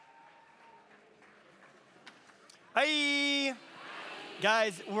Hi.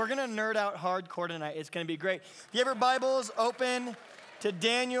 Guys, we're going to nerd out hardcore tonight. It's going to be great. If you have your Bibles, open to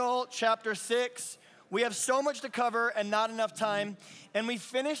Daniel chapter 6. We have so much to cover and not enough time. And we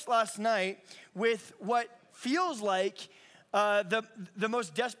finished last night with what feels like the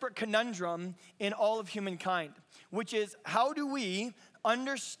most desperate conundrum in all of humankind, which is how do we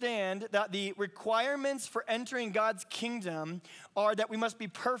understand that the requirements for entering God's kingdom are that we must be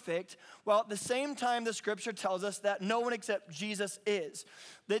perfect, while at the same time the scripture tells us that no one except Jesus is.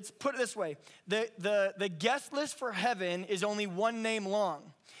 Let's put it this way. The guest list for heaven is only one name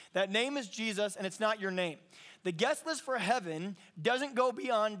long. That name is Jesus, and it's not your name. The guest list for heaven doesn't go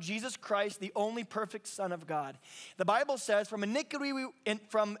beyond Jesus Christ, the only perfect Son of God. The Bible says, from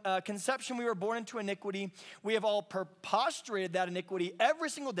conception we were born into iniquity. We have all perpetuated that iniquity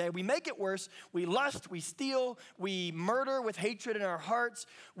every single day. We make it worse. We lust, we steal, we murder with hatred in our hearts.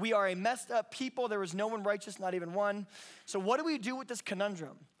 We are a messed up people. There is no one righteous, not even one. So what do we do with this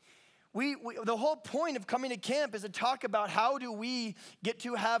conundrum? The whole point of coming to camp is to talk about how do we get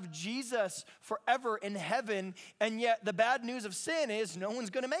to have Jesus forever in heaven, and yet the bad news of sin is no one's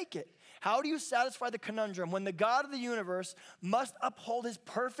going to make it. How do you satisfy the conundrum when the God of the universe must uphold his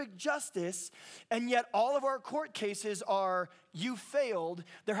perfect justice, and yet all of our court cases are, you failed?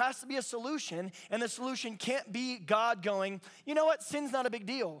 There has to be a solution, and the solution can't be God going, you know what, sin's not a big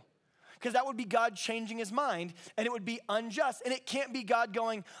deal. Because that would be God changing his mind, and it would be unjust. And it can't be God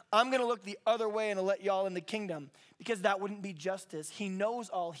going, I'm going to look the other way and let y'all in the kingdom, because that wouldn't be justice. He knows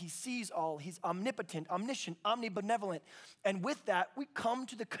all. He sees all. He's omnipotent, omniscient, omnibenevolent. And with that, we come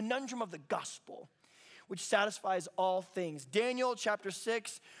to the conundrum of the gospel, which satisfies all things. Daniel chapter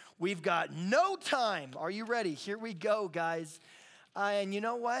 6, we've got no time. Are you ready? Here we go, guys. And you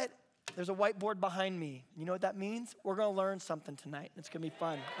know what? There's a whiteboard behind me. You know what that means? We're going to learn something tonight. It's going to be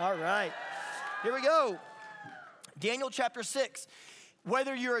fun. All right. Here we go. Daniel chapter 6.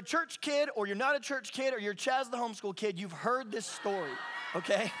 Whether you're a church kid or you're not a church kid or you're Chaz the homeschool kid, you've heard this story,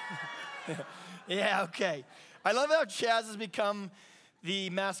 okay? Yeah, okay. I love how Chaz has become the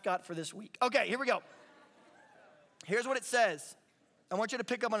mascot for this week. Okay, here we go. Here's what it says. I want you to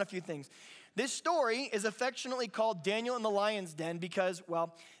pick up on a few things. This story is affectionately called Daniel in the Lion's Den because,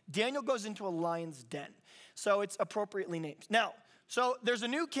 well, Daniel goes into a lion's den. So it's appropriately named. Now, so there's a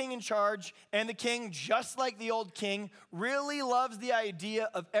new king in charge, and the king, just like the old king, really loves the idea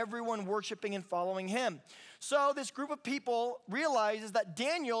of everyone worshiping and following him. So this group of people realizes that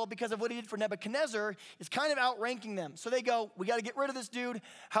Daniel, because of what he did for Nebuchadnezzar, is kind of outranking them. So they go, we got to get rid of this dude.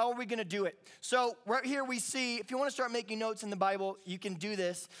 How are we going to do it? So right here we see, if you want to start making notes in the Bible, you can do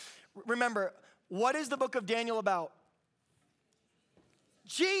this. Remember, what is the book of Daniel about?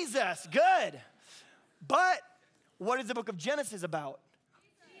 Jesus, good. But what is the book of Genesis about?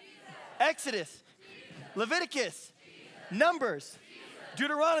 Jesus. Exodus, Jesus. Leviticus, Jesus. Numbers, Jesus.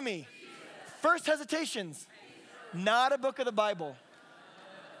 Deuteronomy, Jesus. First Hesitations, Jesus. Not a book of the Bible.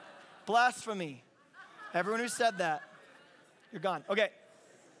 Blasphemy. Everyone who said that, you're gone. Okay.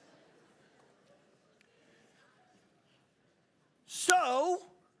 So,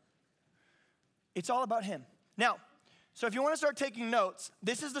 it's all about him. Now, so if you want to start taking notes,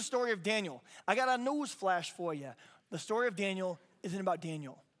 this is the story of Daniel. I got a news flash for you. The story of Daniel isn't about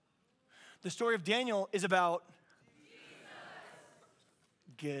Daniel. The story of Daniel is about Jesus.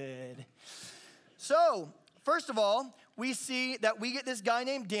 Good. So, first of all, we see that we get this guy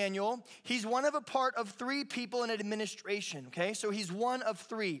named Daniel. He's one of a part of three people in an administration, okay? So he's one of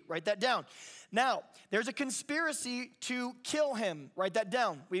three. Write that down. Now, there's a conspiracy to kill him. Write that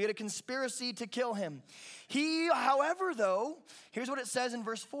down. We get a conspiracy to kill him. He, however, though, here's what it says in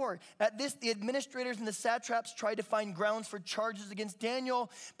verse 4. At this, the administrators and the satraps tried to find grounds for charges against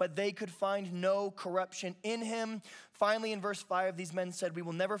Daniel, but they could find no corruption in him. Finally, in verse 5, these men said, we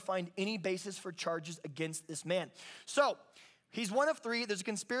will never find any basis for charges against this man. So, he's one of three. There's a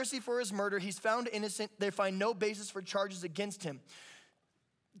conspiracy for his murder. He's found innocent. They find no basis for charges against him.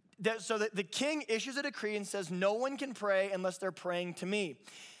 So the king issues a decree and says, no one can pray unless they're praying to me.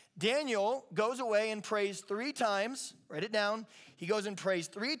 Daniel goes away and prays 3 times. Write it down. He goes and prays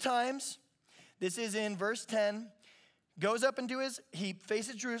 3 times. This is in verse 10. Goes up and he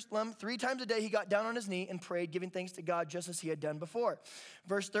faces Jerusalem 3 times a day. He got down on his knee and prayed, giving thanks to God just as he had done before.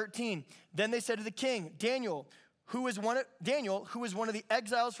 Verse 13. Then they said to the king, Daniel, who is one of the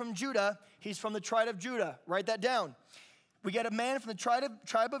exiles from Judah. He's from the tribe of Judah. Write that down. We get a man from the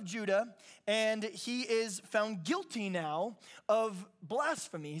tribe of Judah, and he is found guilty now of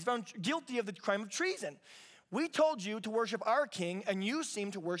blasphemy. He's found guilty of the crime of treason. We told you to worship our king, and you seem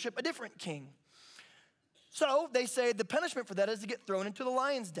to worship a different king. So they say the punishment for that is to get thrown into the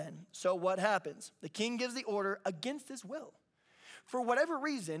lion's den. So what happens? The king gives the order against his will. For whatever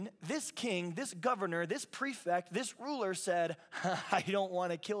reason, this king, this governor, this prefect, this ruler said, I don't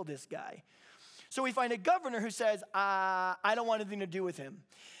want to kill this guy. So we find a governor who says, I don't want anything to do with him.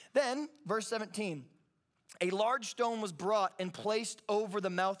 Then, verse 17, a large stone was brought and placed over the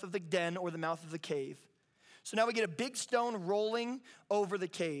mouth of the den or the mouth of the cave. So now we get a big stone rolling over the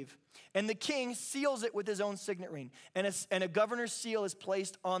cave. And the king seals it with his own signet ring. And a governor's seal is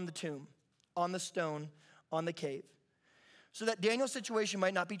placed on the tomb, on the stone, on the cave, so that Daniel's situation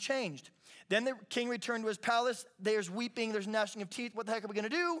might not be changed. Then the king returned to his palace. There's weeping, there's gnashing of teeth. What the heck are we going to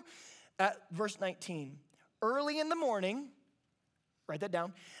do? At verse 19, early in the morning, write that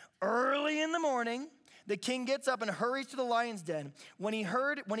down. Early in the morning, the king gets up and hurries to the lion's den. When he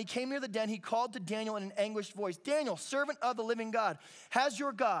came near the den, he called to Daniel in an anguished voice, Daniel, servant of the living God, has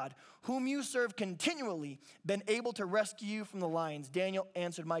your God, whom you serve continually, been able to rescue you from the lions? Daniel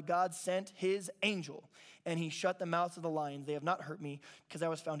answered, my God sent his angel, and he shut the mouths of the lions. They have not hurt me, because I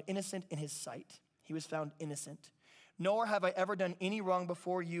was found innocent in his sight. He was found innocent. Nor have I ever done any wrong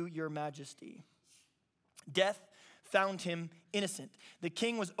before you, your majesty. Death found him innocent. The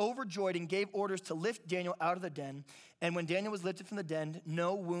king was overjoyed and gave orders to lift Daniel out of the den. And when Daniel was lifted from the den,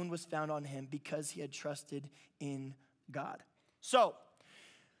 no wound was found on him because he had trusted in God. So,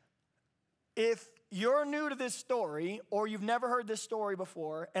 if you're new to this story or you've never heard this story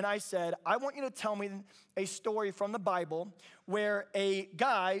before, and I said, I want you to tell me a story from the Bible where a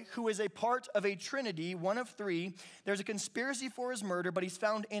guy who is a part of a trinity, one of three, there's a conspiracy for his murder, but he's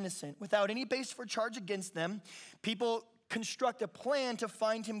found innocent. Without any base for charge against them, people construct a plan to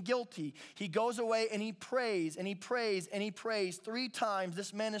find him guilty. He goes away and he prays and he prays and he prays 3 times.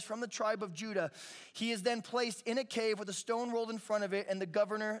 This man is from the tribe of Judah. He is then placed in a cave with a stone rolled in front of it, and the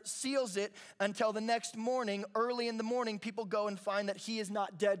governor seals it until the next morning. Early in the morning, people go and find that he is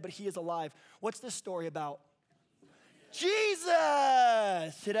not dead, but he is alive. What's this story about? Jesus!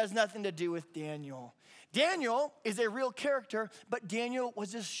 It has nothing to do with Daniel. Daniel is a real character, but Daniel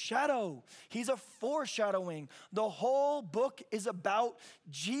was his shadow. He's a foreshadowing. The whole book is about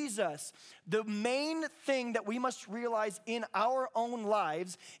Jesus. The main thing that we must realize in our own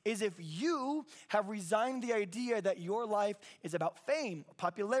lives is if you have resigned the idea that your life is about fame, or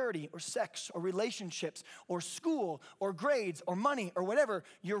popularity, or sex, or relationships, or school, or grades, or money, or whatever,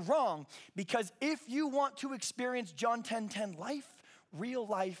 you're wrong. Because if you want to experience John 10:10 life, real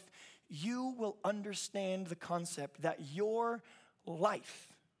life, you will understand the concept that your life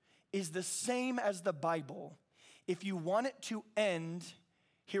is the same as the Bible. If you want it to end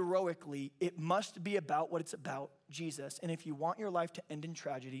heroically, it must be about what it's about, Jesus. And if you want your life to end in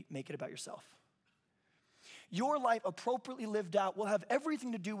tragedy, make it about yourself. Your life appropriately lived out will have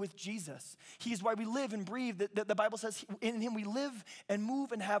everything to do with Jesus. He is why we live and breathe. The Bible says in him we live and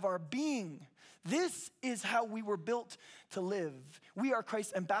move and have our being. This is how we were built to live. We are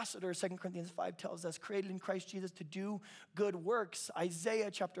Christ's ambassadors, 2 Corinthians 5 tells us, created in Christ Jesus to do good works. Isaiah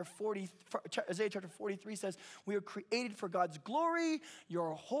chapter 43 says, we are created for God's glory.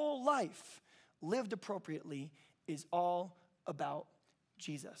 Your whole life, lived appropriately, is all about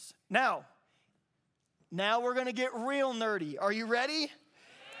Jesus. Now we're going to get real nerdy. Are you ready?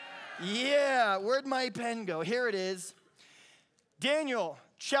 Yeah. Where'd my pen go? Here it is. Daniel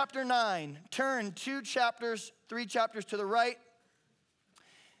chapter 9. Turn 3 chapters to the right.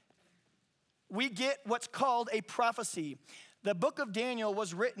 We get what's called a prophecy. The book of Daniel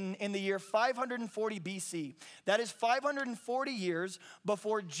was written in the year 540 BC. That is 540 years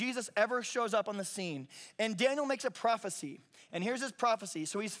before Jesus ever shows up on the scene. And Daniel makes a prophecy. And here's his prophecy.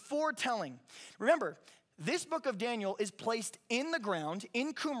 So he's foretelling. Remember, this book of Daniel is placed in the ground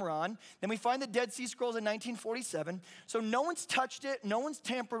in Qumran. Then we find the Dead Sea Scrolls in 1947. So no one's touched it. No one's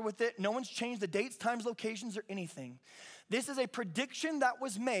tampered with it. No one's changed the dates, times, locations, or anything. This is a prediction that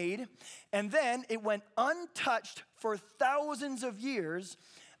was made, and then it went untouched for thousands of years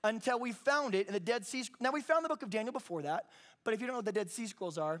until we found it in the Dead Sea Scrolls. Now, we found the book of Daniel before that, but if you don't know what the Dead Sea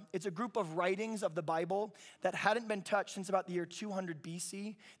Scrolls are, it's a group of writings of the Bible that hadn't been touched since about the year 200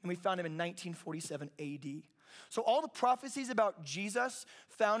 BC, and we found them in 1947 AD. So all the prophecies about Jesus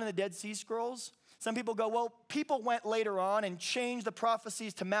found in the Dead Sea Scrolls, some people go, well, people went later on and changed the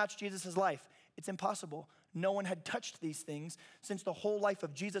prophecies to match Jesus' life. It's impossible. No one had touched these things since the whole life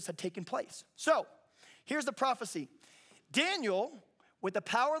of Jesus had taken place. So here's the prophecy. Daniel, with the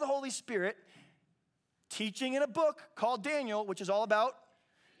power of the Holy Spirit, teaching in a book called Daniel, which is all about,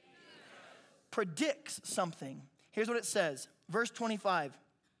 predicts something. Here's what it says, verse 25.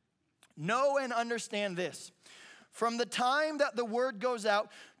 Know and understand this. from the time that the word goes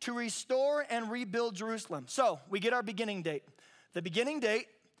out to restore and rebuild Jerusalem. So we get our beginning date. The beginning date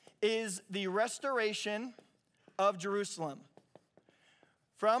is the restoration of Jerusalem.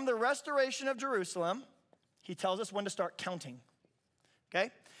 From the restoration of Jerusalem, he tells us when to start counting. Okay?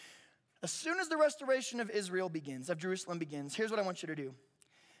 As soon as the restoration of Israel begins, of Jerusalem begins, here's what I want you to do.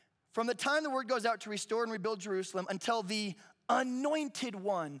 From the time the word goes out to restore and rebuild Jerusalem until the anointed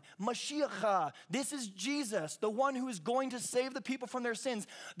one, Mashiach, this is Jesus, the one who is going to save the people from their sins,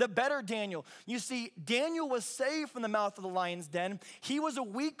 the better Daniel. You see, Daniel was saved from the mouth of the lion's den. He was a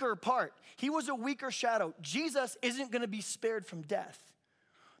weaker part. He was a weaker shadow. Jesus isn't going to be spared from death.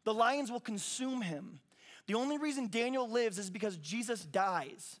 The lions will consume him. The only reason Daniel lives is because Jesus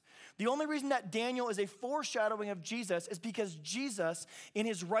dies. The only reason that Daniel is a foreshadowing of Jesus is because Jesus, in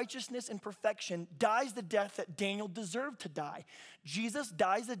his righteousness and perfection, dies the death that Daniel deserved to die. Jesus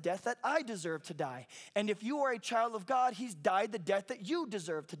dies the death that I deserve to die. And if you are a child of God, he's died the death that you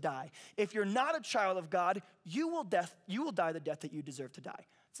deserve to die. If you're not a child of God, you will die the death that you deserve to die.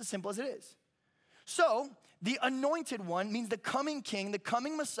 It's as simple as it is. So, the anointed one means the coming king, the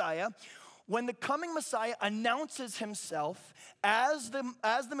coming Messiah. When the coming Messiah announces himself as the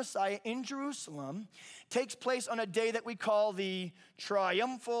Messiah in Jerusalem, takes place on a day that we call the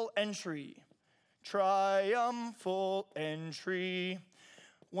triumphal entry. Triumphal entry.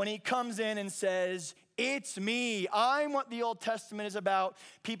 When he comes in and says, "It's me. I'm what the Old Testament is about."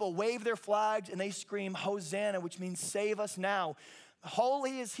 People wave their flags and they scream, "Hosanna," which means save us now.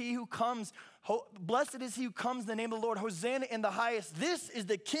 Holy is he who comes. Blessed is he who comes in the name of the Lord. Hosanna in the highest. This is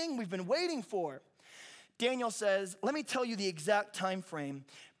the king we've been waiting for. Daniel says, let me tell you the exact time frame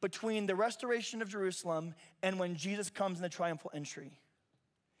between the restoration of Jerusalem and when Jesus comes in the triumphal entry.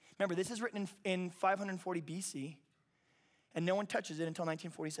 Remember, this is written in 540 BC, and no one touches it until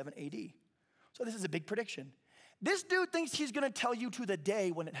 1947 AD. So this is a big prediction. This dude thinks he's going to tell you to the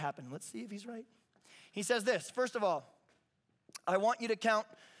day when it happened. Let's see if he's right. He says this, first of all, I want you to count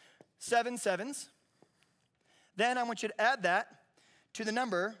 7 sevens. Then I want you to add that to the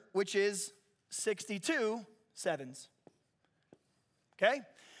number, which is 62 sevens. Okay?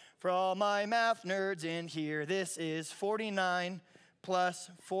 For all my math nerds in here, this is 49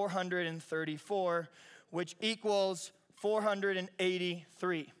 plus 434, which equals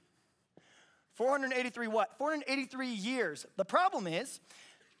 483. 483 what? 483 years. The problem is,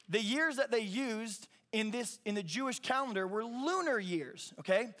 the years that they used in the Jewish calendar were lunar years,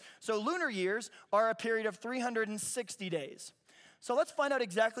 okay? So lunar years are a period of 360 days. So let's find out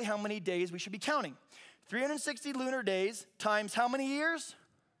exactly how many days we should be counting. 360 lunar days times how many years?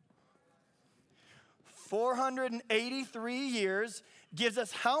 483 years gives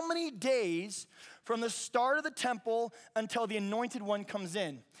us how many days from the start of the temple until the anointed one comes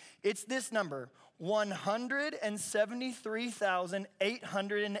in? It's this number,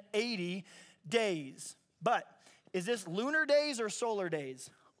 173,880 days. But is this lunar days or solar days?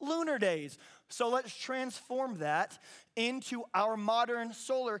 Lunar days. So let's transform that into our modern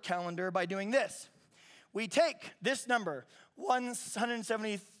solar calendar by doing this. We take this number,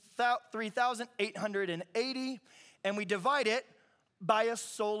 173,880, and we divide it by a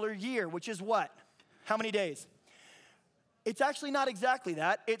solar year, which is what? How many days? It's actually not exactly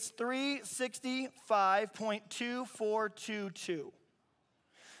that. It's 365.2422.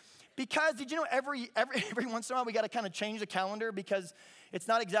 Because did you know every once in a while we got to kind of change the calendar because it's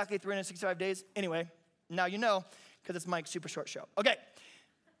not exactly 365 days. Anyway, now you know because it's Mike's super short show. Okay,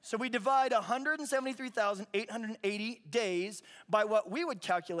 so we divide 173,880 days by what we would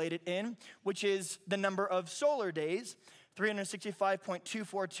calculate it in, which is the number of solar days,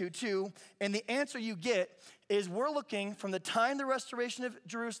 365.2422, and the answer you get is we're looking from the time the restoration of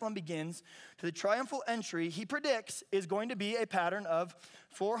Jerusalem begins to the triumphal entry, he predicts is going to be a pattern of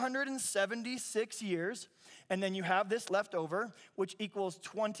 476 years, and then you have this left over, which equals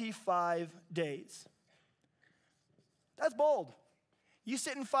 25 days. That's bold. You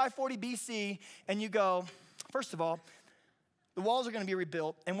sit in 540 BC and you go, first of all, the walls are going to be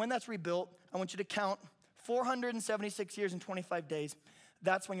rebuilt, and when that's rebuilt, I want you to count 476 years and 25 days.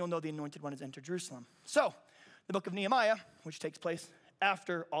 That's when you'll know the anointed one has entered Jerusalem. So, the book of Nehemiah, which takes place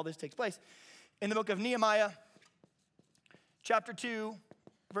after all this takes place, in the book of Nehemiah, chapter 2,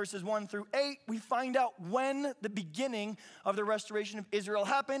 verses 1 through 8, we find out when the beginning of the restoration of Israel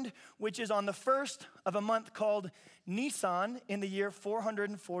happened, which is on the first of a month called Nisan in the year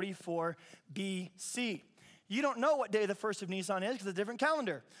 444 BC. You don't know what day the first of Nisan is because it's a different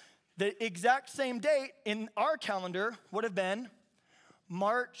calendar. The exact same date in our calendar would have been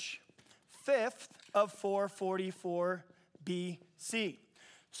March 5th of 444 BC.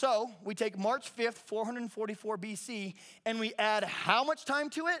 So we take March 5th, 444 BC, and we add how much time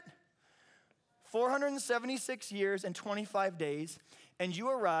to it? 476 years and 25 days, and you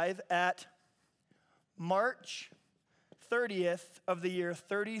arrive at March 30th of the year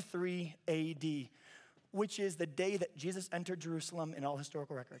 33 AD, which is the day that Jesus entered Jerusalem in all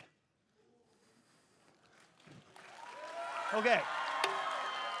historical record. Okay,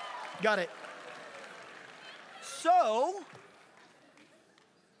 got it. So,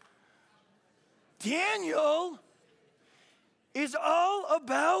 Daniel is all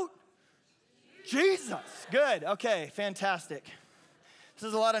about Jesus. Good, okay, fantastic. This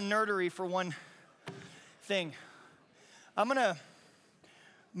is a lot of nerdery for one thing. I'm gonna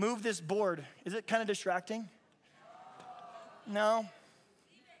move this board. Is it kind of distracting? No?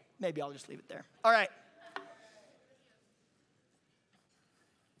 Maybe I'll just leave it there. All right.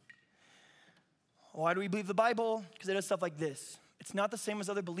 Why do we believe the Bible? Because it does stuff like this. It's not the same as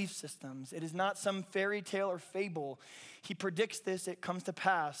other belief systems. It is not some fairy tale or fable. He predicts this, it comes to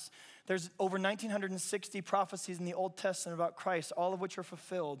pass. There's over 1,960 prophecies in the Old Testament about Christ, all of which are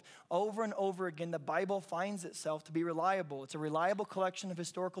fulfilled. Over and over again, the Bible finds itself to be reliable. It's a reliable collection of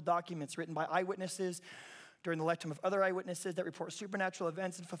historical documents written by eyewitnesses during the lifetime of other eyewitnesses that report supernatural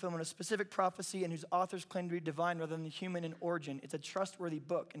events and fulfillment of specific prophecy and whose authors claim to be divine rather than human in origin. It's a trustworthy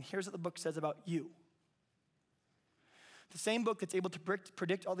book. And here's what the book says about you. The same book that's able to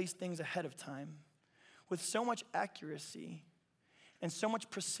predict all these things ahead of time with so much accuracy and so much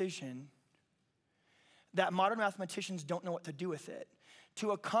precision that modern mathematicians don't know what to do with it.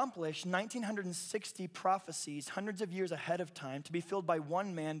 To accomplish 1,960 prophecies hundreds of years ahead of time to be filled by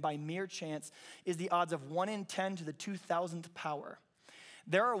one man by mere chance is the odds of 1 in 10 to the 2,000th power.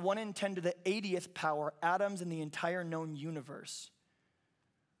 There are 1 in 10 to the 80th power atoms in the entire known universe.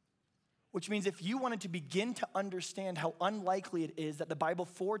 Which means if you wanted to begin to understand how unlikely it is that the Bible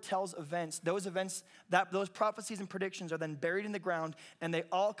foretells events, those prophecies and predictions are then buried in the ground and they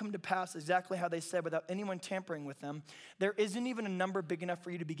all come to pass exactly how they said without anyone tampering with them, there isn't even a number big enough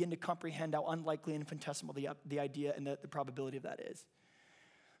for you to begin to comprehend how unlikely and infinitesimal the idea and the probability of that is.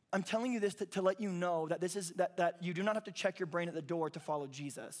 I'm telling you this to let you know that that you do not have to check your brain at the door to follow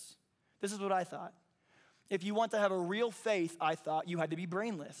Jesus. This is what I thought. If you want to have a real faith, I thought you had to be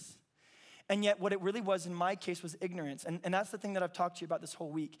brainless. And yet what it really was in my case was ignorance. And that's the thing that I've talked to you about this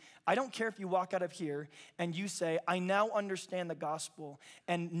whole week. I don't care if you walk out of here and you say, I now understand the gospel.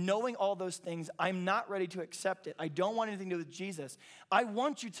 And knowing all those things, I'm not ready to accept it. I don't want anything to do with Jesus. I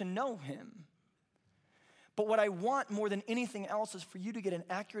want you to know him. But what I want more than anything else is for you to get an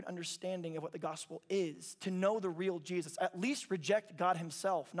accurate understanding of what the gospel is, to know the real Jesus. At least reject God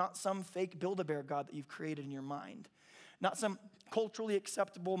himself, not some fake Build-A-Bear God that you've created in your mind. Not some culturally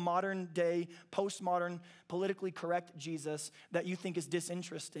acceptable, modern day, postmodern, politically correct Jesus that you think is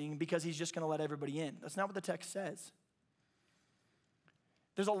disinteresting because he's just going to let everybody in. That's not what the text says.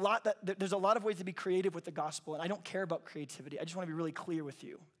 There's a lot of ways to be creative with the gospel, and I don't care about creativity. I just want to be really clear with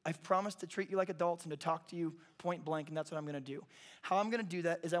you. I've promised to treat you like adults and to talk to you point blank, and that's what I'm going to do. How I'm going to do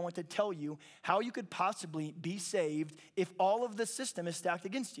that is I want to tell you how you could possibly be saved if all of the system is stacked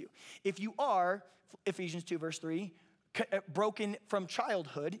against you. If you are, Ephesians 2 verse 3, broken from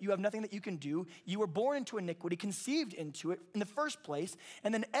childhood, you have nothing that you can do. You were born into iniquity, conceived into it in the first place,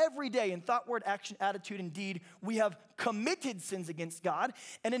 and then every day in thought, word, action, attitude, and deed, we have committed sins against God,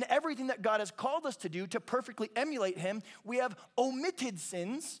 and in everything that God has called us to do to perfectly emulate him, we have omitted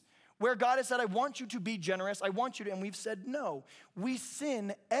sins where God has said, I want you to be generous, I want you to, and we've said no. We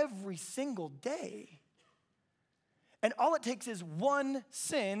sin every single day. And all it takes is one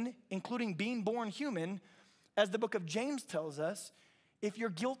sin, including being born human. As the book of James tells us, if you're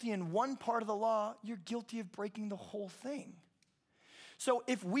guilty in one part of the law, you're guilty of breaking the whole thing. So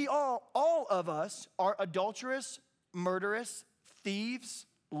if we all of us are adulterous, murderous, thieves,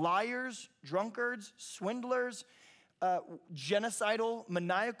 liars, drunkards, swindlers, genocidal,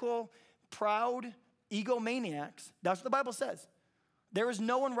 maniacal, proud, egomaniacs, that's what the Bible says. There is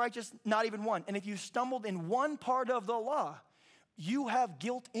no one righteous, not even one. And if you stumbled in one part of the law, you have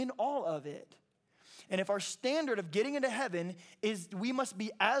guilt in all of it. And if our standard of getting into heaven is we must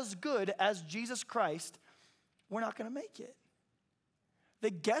be as good as Jesus Christ, we're not going to make it. The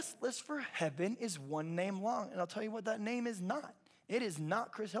guest list for heaven is one name long. And I'll tell you what that name is not. It is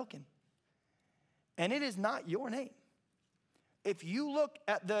not Chris Hilkin. And it is not your name. If you look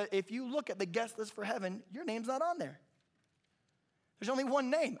at the guest list for heaven, your name's not on there. There's only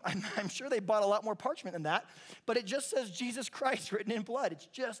one name. I'm sure they bought a lot more parchment than that, but it just says Jesus Christ written in blood. It's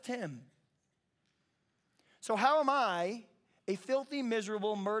just him. So how am I, a filthy,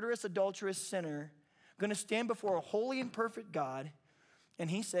 miserable, murderous, adulterous sinner, going to stand before a holy and perfect God And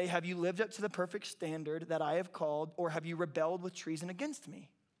he say, have you lived up to the perfect standard that I have called, or have you rebelled with treason against me?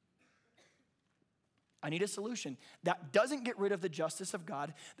 I need a solution that doesn't get rid of the justice of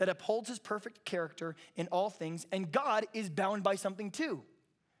God, that upholds his perfect character in all things, and God is bound by something too.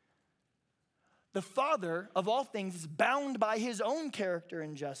 The Father of all things is bound by his own character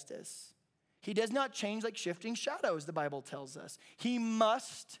and justice. He does not change like shifting shadows, the Bible tells us. He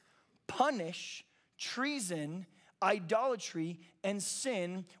must punish treason, idolatry, and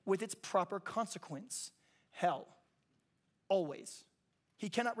sin with its proper consequence, hell, always. He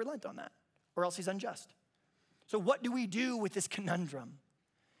cannot relent on that, or else he's unjust. So what do we do with this conundrum?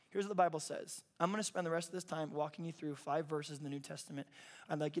 Here's what the Bible says. I'm going to spend the rest of this time walking you through 5 verses in the New Testament.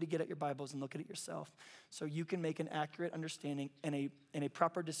 I'd like you to get at your Bibles and look at it yourself so you can make an accurate understanding and a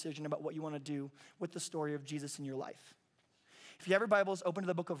proper decision about what you want to do with the story of Jesus in your life. If you have your Bibles, open to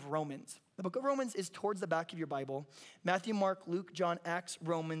the book of Romans. The book of Romans is towards the back of your Bible. Matthew, Mark, Luke, John, Acts,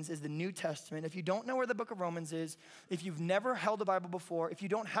 Romans is the New Testament. If you don't know where the book of Romans is, if you've never held a Bible before, if you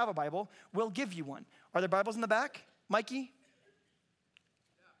don't have a Bible, we'll give you one. Are there Bibles in the back? Mikey?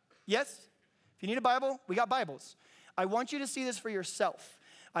 Yes? If you need a Bible, we got Bibles. I want you to see this for yourself.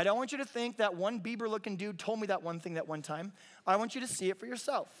 I don't want you to think that one Bieber-looking dude told me that one thing that one time. I want you to see it for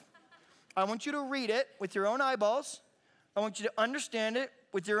yourself. I want you to read it with your own eyeballs. I want you to understand it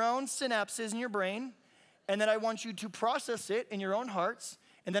with your own synapses in your brain. And then I want you to process it in your own hearts.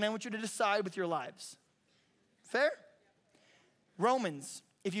 And then I want you to decide with your lives. Fair? Romans.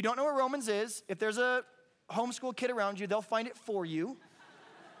 If you don't know where Romans is, if there's a homeschool kid around you, they'll find it for you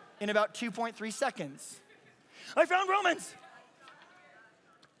in about 2.3 seconds. I found Romans.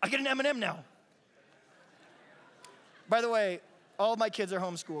 I get an M&M now. By the way, all of my kids are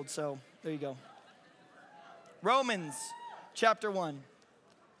homeschooled, so there you go. Romans chapter 1.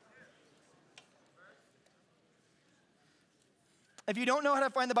 If you don't know how to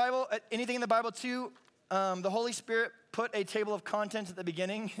find the Bible, anything in the Bible too, the Holy Spirit put a table of contents at the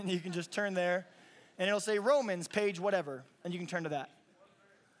beginning, and you can just turn there, and it'll say Romans, page whatever, and you can turn to that.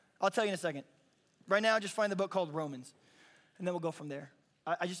 I'll tell you in a second. Right now, just find the book called Romans, and then we'll go from there.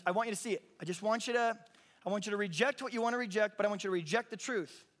 I want you to see it. I want you to reject what you want to reject, but I want you to reject the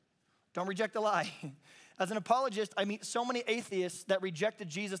truth. Don't reject the lie. As an apologist, I meet so many atheists that reject a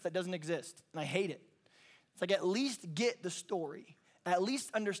Jesus that doesn't exist, and I hate it. It's like, at least get the story. At least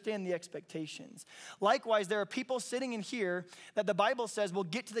understand the expectations. Likewise, there are people sitting in here that the Bible says will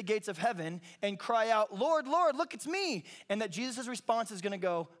get to the gates of heaven and cry out, Lord, Lord, look, it's me. And that Jesus' response is going to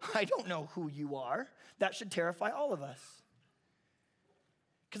go, I don't know who you are. That should terrify all of us.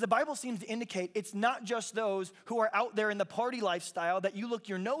 Because the Bible seems to indicate it's not just those who are out there in the party lifestyle that you look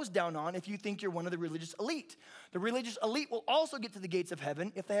your nose down on if you think you're one of the religious elite. The religious elite will also get to the gates of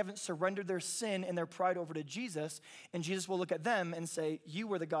heaven if they haven't surrendered their sin and their pride over to Jesus, and Jesus will look at them and say, you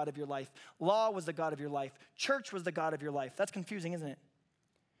were the God of your life. Law was the God of your life. Church was the God of your life. That's confusing, isn't it?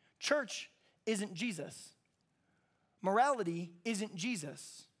 Church isn't Jesus. Morality isn't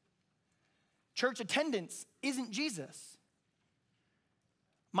Jesus. Church attendance isn't Jesus.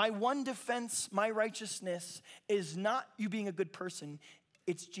 My one defense, my righteousness, is not you being a good person,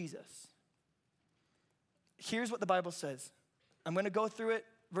 it's Jesus. Here's what the Bible says. I'm going to go through it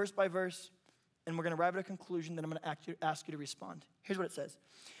verse by verse, and we're going to arrive at a conclusion, then I'm going to ask you to respond. Here's what it says.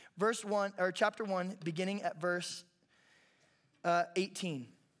 Chapter 1, beginning at verse 18,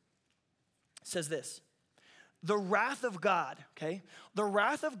 says this. The wrath of God, okay? The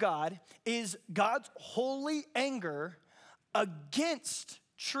wrath of God is God's holy anger against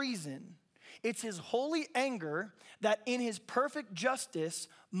treason. It's his holy anger that in his perfect justice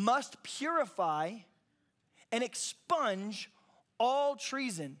must purify and expunge all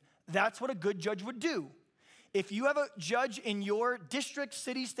treason. That's what a good judge would do. If you have a judge in your district,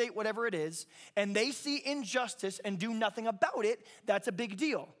 city, state, whatever it is, and they see injustice and do nothing about it, that's a big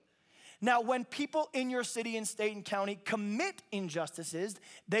deal. Now, when people in your city and state and county commit injustices,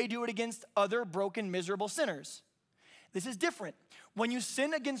 they do it against other broken, miserable sinners. This is different. When you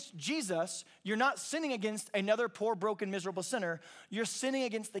sin against Jesus, you're not sinning against another poor, broken, miserable sinner. You're sinning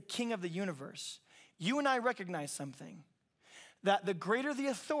against the King of the universe. You and I recognize something, that the greater the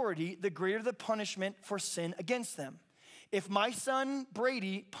authority, the greater the punishment for sin against them. If my son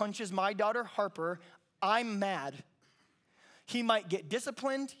Brady punches my daughter Harper, I'm mad. He might get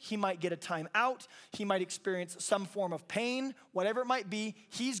disciplined. He might get a timeout. He might experience some form of pain, whatever it might be.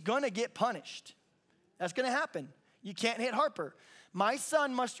 He's going to get punished. That's going to happen. You can't hit Harper. My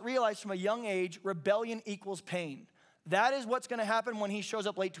son must realize from a young age, rebellion equals pain. That is what's going to happen when he shows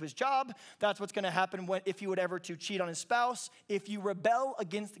up late to his job. That's what's going to happen if he would ever to cheat on his spouse. If you rebel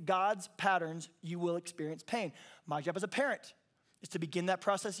against God's patterns, you will experience pain. My job as a parent is to begin that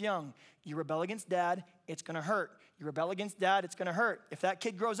process young. You rebel against dad, it's gonna hurt. You rebel against dad, it's gonna hurt. If that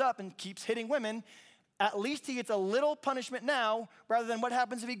kid grows up and keeps hitting women, at least he gets a little punishment now rather than what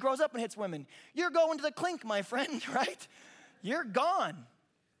happens if he grows up and hits women. You're going to the clink, my friend, right? You're gone.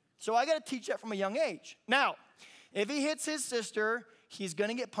 So I gotta teach that from a young age. Now, if he hits his sister, he's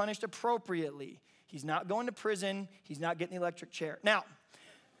gonna get punished appropriately. He's not going to prison, he's not getting the electric chair. Now,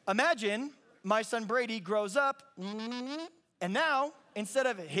 imagine my son Brady grows up, and now, instead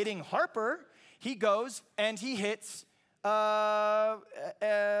of hitting Harper, he goes and he hits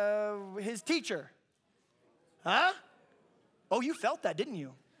his teacher. Huh? Oh, you felt that, didn't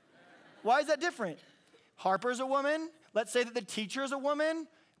you? Why is that different? Harper's a woman. Let's say that the teacher is a woman.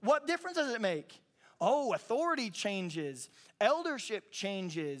 What difference does it make? Oh, authority changes. Eldership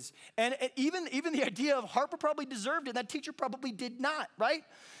changes. And even the idea of Harper probably deserved it. That teacher probably did not, right?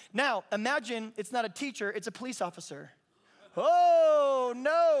 Now, imagine it's not a teacher, it's a police officer. Oh,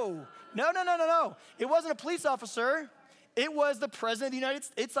 no. No. It wasn't a police officer. It was the president of the United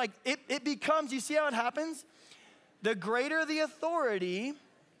States. It's like, it becomes, you see how it happens? The greater the authority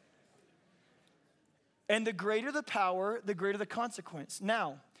and the greater the power, the greater the consequence.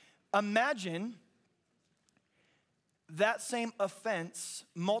 Now, imagine that same offense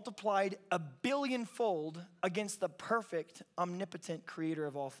multiplied 1 billion-fold against the perfect, omnipotent creator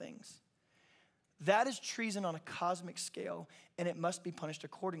of all things. That is treason on a cosmic scale, and it must be punished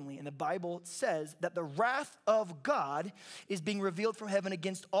accordingly. And the Bible says that the wrath of God is being revealed from heaven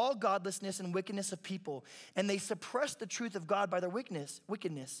against all godlessness and wickedness of people, and they suppress the truth of God by their wickedness.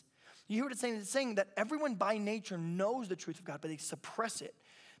 You hear what it's saying? It's saying that everyone by nature knows the truth of God, but they suppress it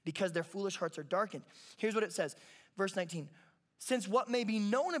because their foolish hearts are darkened. Here's what it says, verse 19. Since what may be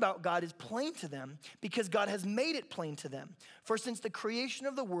known about God is plain to them, because God has made it plain to them. For since the creation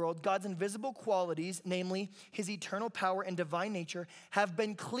of the world, God's invisible qualities, namely his eternal power and divine nature, have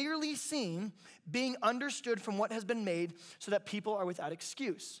been clearly seen, being understood from what has been made, so that people are without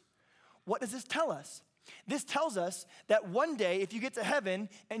excuse. What does this tell us? This tells us that one day, if you get to heaven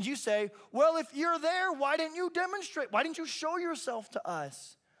and you say, well, if you're there, why didn't you demonstrate? Why didn't you show yourself to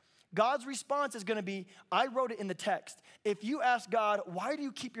us? God's response is going to be, I wrote it in the text. If you ask God, why do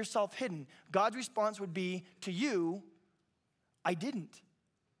you keep yourself hidden? God's response would be to you, I didn't.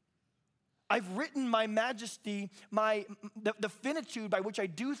 I've written my majesty, the finitude by which I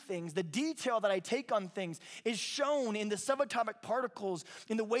do things, the detail that I take on things is shown in the subatomic particles,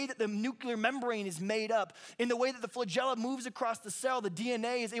 in the way that the nuclear membrane is made up, in the way that the flagella moves across the cell, the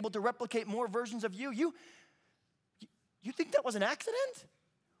DNA is able to replicate more versions of you. You think that was an accident?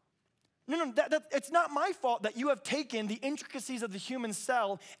 No, it's not my fault that you have taken the intricacies of the human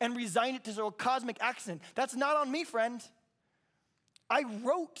cell and resigned it to a cosmic accident. That's not on me, friend. I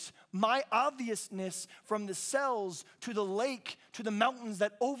wrote my obviousness from the cells to the lake to the mountains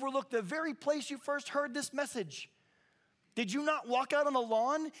that overlook the very place you first heard this message. Did you not walk out on the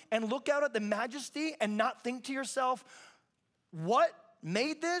lawn and look out at the majesty and not think to yourself, what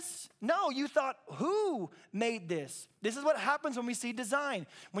made this? No, you thought, who made this? This is what happens when we see design.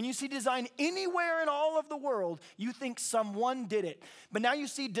 When you see design anywhere in all of the world, you think someone did it. But now you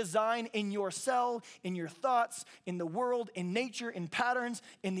see design in your cell, in your thoughts, in the world, in nature, in patterns,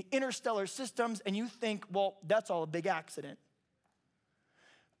 in the interstellar systems, and you think, well, that's all a big accident.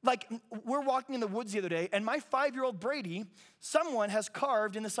 Like, we're walking in the woods the other day, and my 5-year-old Brady, someone has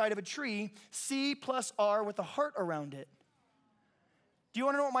carved in the side of a tree, C+R with a heart around it. Do you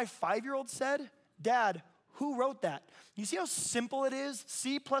want to know what my 5-year-old said? Dad, who wrote that? You see how simple it is?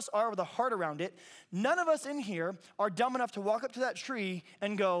 C+R with a heart around it. None of us in here are dumb enough to walk up to that tree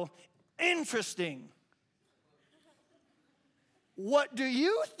and go, interesting. What do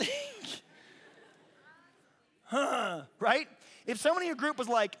you think? Right? If someone in your group was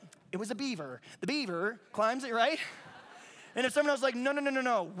like, it was a beaver. The beaver climbs it, right? And if someone else was like,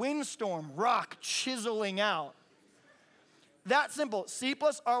 no, windstorm, rock chiseling out. That simple,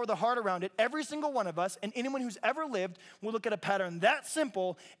 C+R with a heart around it, every single one of us and anyone who's ever lived will look at a pattern that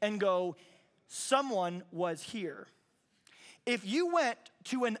simple and go, someone was here. If you went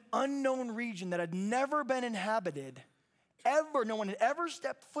to an unknown region that had never been inhabited, no one had ever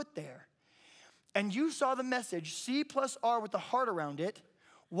stepped foot there, and you saw the message C+R with the heart around it,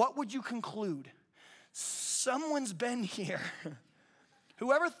 what would you conclude? Someone's been here.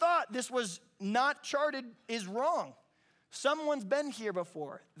 Whoever thought this was not charted is wrong. Someone's been here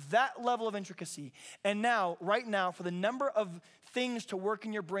before. That level of intricacy. And now, right now, for the number of things to work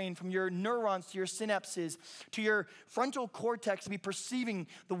in your brain, from your neurons to your synapses to your frontal cortex to be perceiving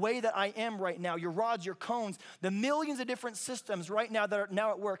the way that I am right now, your rods, your cones, the millions of different systems right now that are now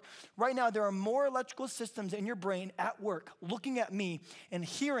at work. Right now, there are more electrical systems in your brain at work looking at me and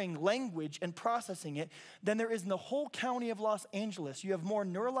hearing language and processing it than there is in the whole county of Los Angeles. You have more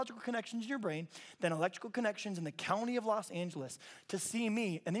neurological connections in your brain than electrical connections in the county of Los Angeles to see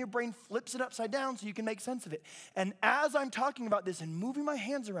me. And then your brain flips it upside down so you can make sense of it. And as I'm talking about this and moving my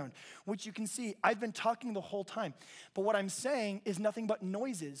hands around, which you can see, I've been talking the whole time. But what I'm saying is nothing but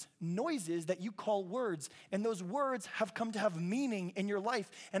noises that you call words. And those words have come to have meaning in your life.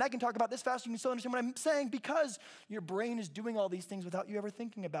 And I can talk about this fast, you can still understand what I'm saying because your brain is doing all these things without you ever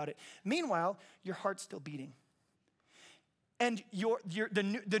thinking about it. Meanwhile, your heart's still beating. And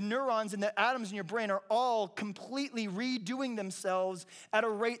the neurons and the atoms in your brain are all completely redoing themselves at a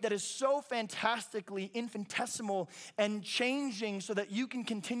rate that is so fantastically infinitesimal and changing so that you can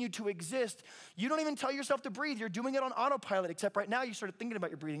continue to exist. You don't even tell yourself to breathe. You're doing it on autopilot, except right now you started thinking about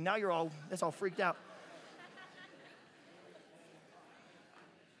your breathing. Now it's all freaked out.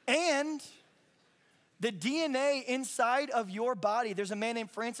 And the DNA inside of your body, there's a man named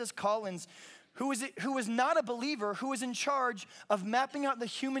Francis Collins who was not a believer, who was in charge of mapping out the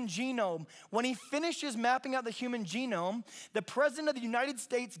human genome. When he finishes mapping out the human genome, the president of the United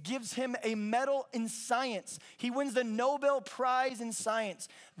States gives him a medal in science. He wins the Nobel Prize in science.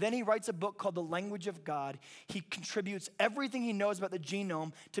 Then he writes a book called The Language of God. He contributes everything he knows about the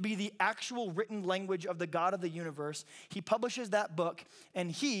genome to be the actual written language of the God of the universe. He publishes that book,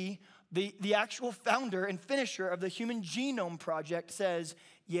 and he, the actual founder and finisher of the Human Genome Project, says,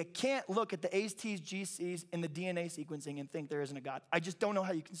 you can't look at the A's, T's, G's, C's in the DNA sequencing and think there isn't a God. I just don't know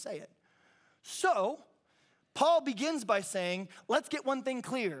how you can say it. So, Paul begins by saying, let's get one thing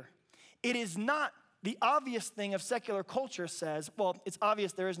clear. It is not the obvious thing of secular culture says, well, it's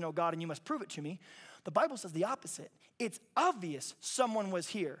obvious there is no God and you must prove it to me. The Bible says the opposite. It's obvious someone was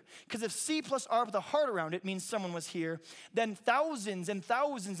here. Because if C plus R with a heart around it means someone was here, then thousands and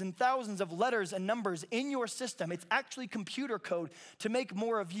thousands and thousands of letters and numbers in your system, it's actually computer code to make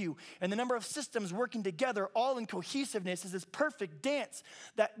more of you. And the number of systems working together, all in cohesiveness, is this perfect dance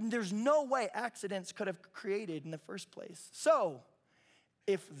that there's no way accidents could have created in the first place. So,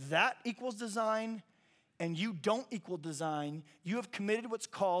 if that equals design, and you don't equal design, you have committed what's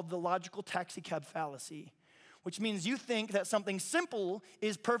called the logical taxicab fallacy, which means you think that something simple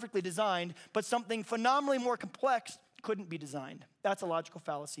is perfectly designed, but something phenomenally more complex couldn't be designed. That's a logical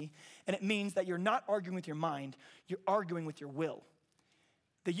fallacy, and it means that you're not arguing with your mind, you're arguing with your will.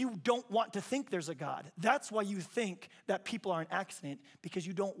 That you don't want to think there's a God. That's why you think that people are an accident, because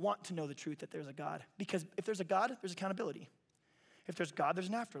you don't want to know the truth that there's a God. Because if there's a God, there's accountability. If there's God, there's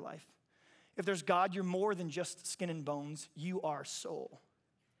an afterlife. If there's God, you're more than just skin and bones. You are soul.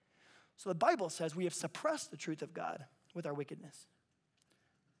 So the Bible says we have suppressed the truth of God with our wickedness.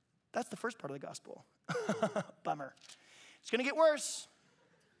 That's the first part of the gospel. Bummer. It's going to get worse.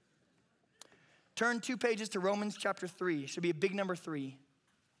 Turn 2 pages to Romans chapter 3. It should be a big number 3.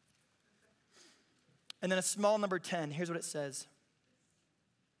 And then a small number 10. Here's what it says.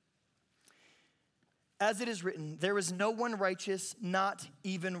 As it is written, there is no one righteous, not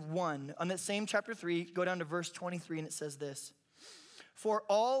even one. On that same chapter 3, go down to verse 23, and it says this. For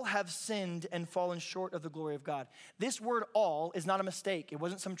all have sinned and fallen short of the glory of God. This word all is not a mistake. It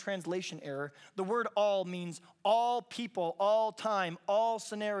wasn't some translation error. The word all means all people, all time, all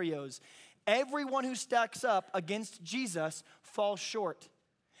scenarios. Everyone who stacks up against Jesus falls short.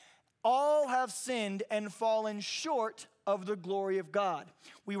 All have sinned and fallen short of the glory of God.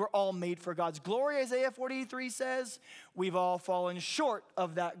 We were all made for God's glory, Isaiah 43 says. We've all fallen short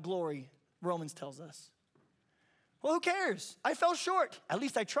of that glory, Romans tells us. Well, who cares? I fell short. At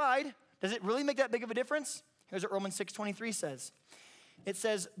least I tried. Does it really make that big of a difference? Here's what Romans 6:23 says. It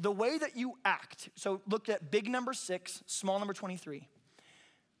says, the way that you act. So look at big number 6, small number 23.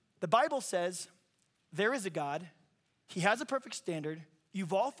 The Bible says there is a God. He has a perfect standard.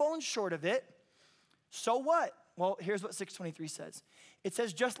 You've all fallen short of it. So what? Well, here's what 6:23 says. It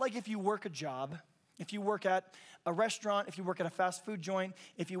says just like if you work a job, if you work at a restaurant, if you work at a fast food joint,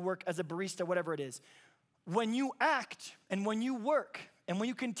 if you work as a barista, whatever it is, when you act and when you work and when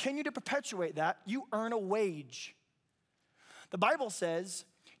you continue to perpetuate that, you earn a wage. The Bible says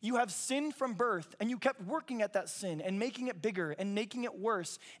you have sinned from birth and you kept working at that sin and making it bigger and making it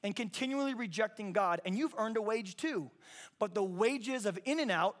worse and continually rejecting God, and you've earned a wage too. But the wages of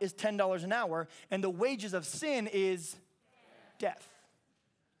In-N-Out is $10 an hour, and the wages of sin is death.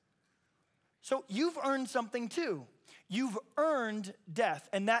 So you've earned something too. You've earned death,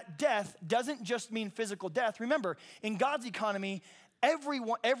 and that death doesn't just mean physical death. Remember, in God's economy, every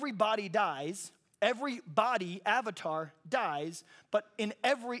body dies, every body, avatar, dies, but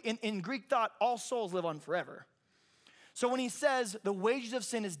in Greek thought, all souls live on forever. So when he says the wages of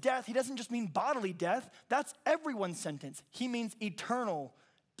sin is death, he doesn't just mean bodily death. That's everyone's sentence. He means eternal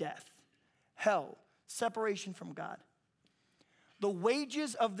death, hell, separation from God. The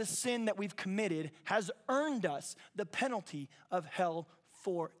wages of the sin that we've committed has earned us the penalty of hell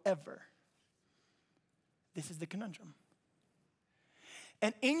forever. This is the conundrum.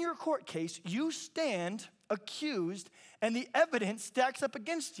 And in your court case, you stand accused, and the evidence stacks up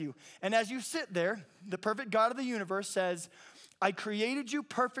against you. And as you sit there, the perfect God of the universe says, I created you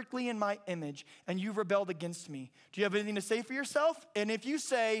perfectly in my image, and you've rebelled against me. Do you have anything to say for yourself? And if you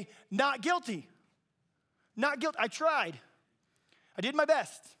say, not guilty, I tried. I did my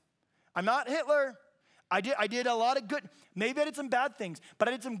best. I'm not Hitler. I did a lot of good. Maybe I did some bad things, but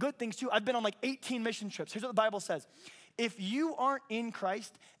I did some good things too. I've been on like 18 mission trips. Here's what the Bible says. If you aren't in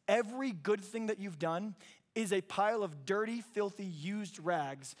Christ, every good thing that you've done is a pile of dirty, filthy, used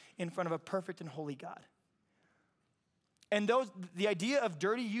rags in front of a perfect and holy God. And the idea of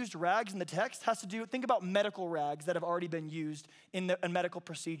dirty, used rags in the text has to do, think about medical rags that have already been used in a medical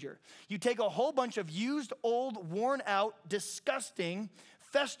procedure. You take a whole bunch of used, old, worn out, disgusting,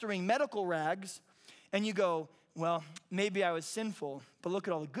 festering medical rags, and you go, well, maybe I was sinful, but look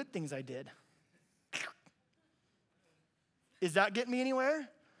at all the good things I did. Is that getting me anywhere?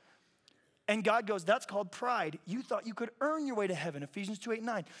 And God goes, that's called pride. You thought you could earn your way to heaven. Ephesians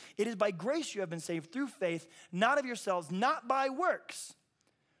 2:8-9. It is by grace you have been saved through faith, not of yourselves, not by works.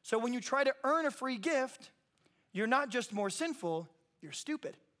 So when you try to earn a free gift, you're not just more sinful, you're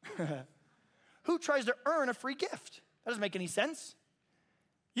stupid. Who tries to earn a free gift? That doesn't make any sense.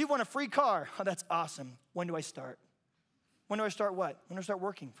 You want a free car. Oh, that's awesome. When do I start? When do I start what? When do I start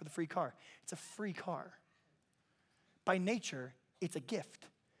working for the free car? It's a free car. By nature, it's a gift.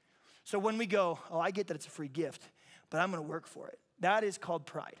 So when we go, oh, I get that it's a free gift, but I'm going to work for it. That is called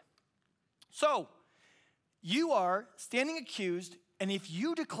pride. So you are standing accused, and if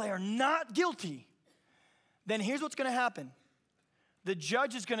you declare not guilty, then here's what's going to happen. The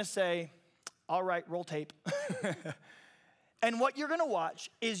judge is going to say, all right, roll tape. And what you're going to watch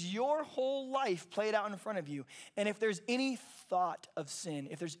is your whole life played out in front of you. And if there's any thought of sin,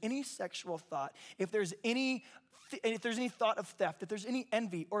 if there's any sexual thought, if there's any thought of theft, if there's any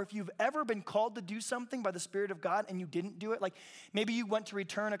envy, or if you've ever been called to do something by the Spirit of God and you didn't do it, like maybe you went to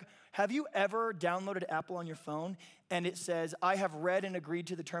return have you ever downloaded Apple on your phone and it says, I have read and agreed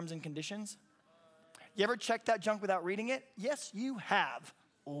to the terms and conditions? You ever checked that junk without reading it? Yes, you have.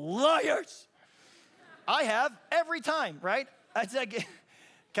 Liars. I have every time, right? It's like,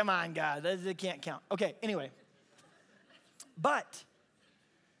 come on, God, that can't count. Okay, anyway. But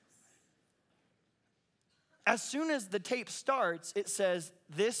as soon as the tape starts, it says,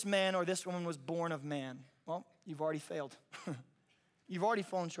 this man or this woman was born of man. Well, you've already failed. You've already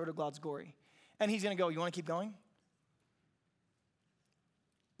fallen short of God's glory. And he's going to go, you want to keep going?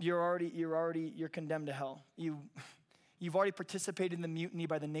 You're condemned to hell. You've already participated in the mutiny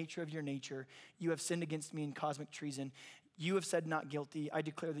by the nature of your nature. You have sinned against me in cosmic treason. You have said not guilty. I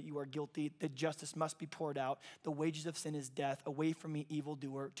declare that you are guilty. The justice must be poured out. The wages of sin is death. Away from me,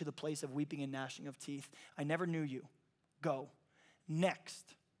 evildoer, to the place of weeping and gnashing of teeth. I never knew you. Go.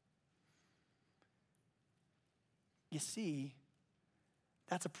 Next. You see,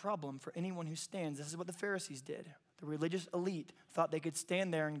 that's a problem for anyone who stands. This is what the Pharisees did. The religious elite thought they could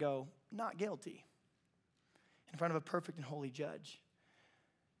stand there and go, not guilty, in front of a perfect and holy judge.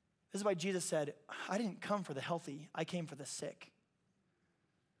 This is why Jesus said, I didn't come for the healthy, I came for the sick.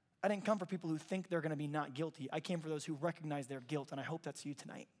 I didn't come for people who think they're going to be not guilty. I came for those who recognize their guilt, and I hope that's you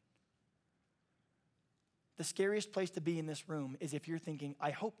tonight. The scariest place to be in this room is if you're thinking,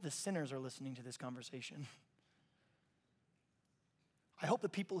 I hope the sinners are listening to this conversation. I hope the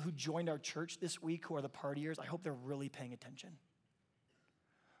people who joined our church this week who are the partiers, I hope they're really paying attention.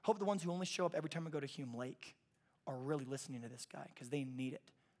 I hope the ones who only show up every time we go to Hume Lake are really listening to this guy because they need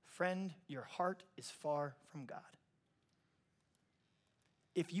it. Friend, your heart is far from God.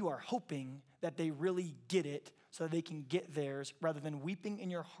 If you are hoping that they really get it so they can get theirs, rather than weeping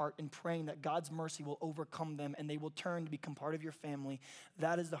in your heart and praying that God's mercy will overcome them and they will turn to become part of your family,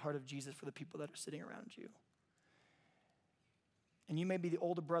 that is the heart of Jesus for the people that are sitting around you. And you may be the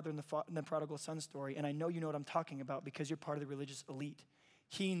older brother in the prodigal son story, and I know you know what I'm talking about because you're part of the religious elite.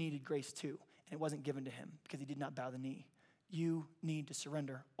 He needed grace too, and it wasn't given to him because he did not bow the knee. You need to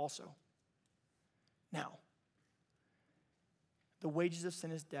surrender also. Now, the wages of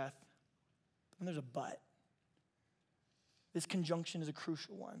sin is death, and there's a but. This conjunction is a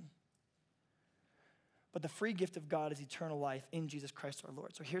crucial one. But the free gift of God is eternal life in Jesus Christ our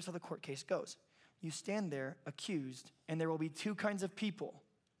Lord. So here's how the court case goes. You stand there accused, and there will be two kinds of people.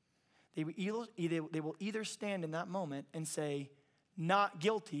 They will either stand in that moment and say, not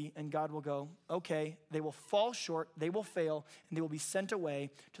guilty, and God will go, okay. They will fall short, they will fail, and they will be sent away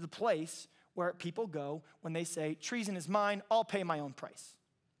to the place where people go when they say, treason is mine, I'll pay my own price.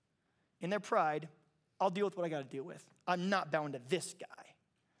 In their pride, I'll deal with what I got to deal with. I'm not bound to this guy.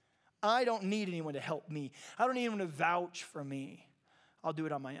 I don't need anyone to help me. I don't need anyone to vouch for me. I'll do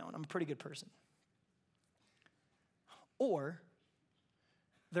it on my own. I'm a pretty good person. Or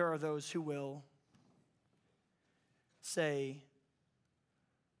there are those who will say,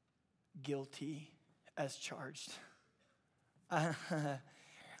 guilty as charged.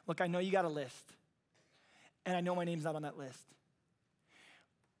 Look, I know you got a list, and I know my name's not on that list.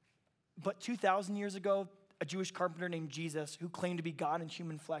 But 2,000 years ago, a Jewish carpenter named Jesus, who claimed to be God in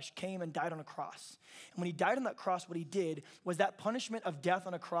human flesh, came and died on a cross. And when he died on that cross, what he did was that punishment of death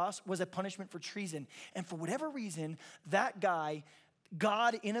on a cross was a punishment for treason. And for whatever reason, that guy,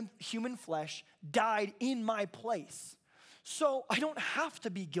 God in a human flesh, died in my place. So I don't have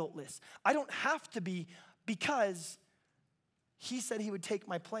to be guiltless. I don't have to be, because he said he would take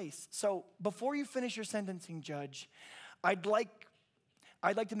my place. So before you finish your sentencing, judge, I'd like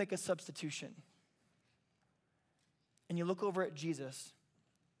to make a substitution. And you look over at Jesus,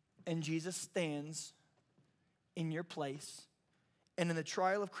 and Jesus stands in your place. And in the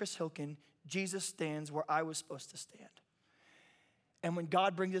trial of Chris Hilkin, Jesus stands where I was supposed to stand. And when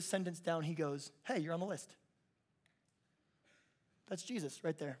God brings his sentence down, he goes, hey, you're on the list. That's Jesus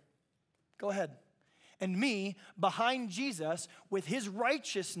right there. Go ahead. And me, behind Jesus, with his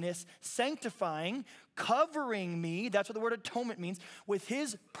righteousness sanctifying, covering me, that's what the word atonement means, with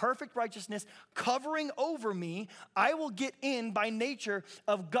his perfect righteousness covering over me, I will get in by nature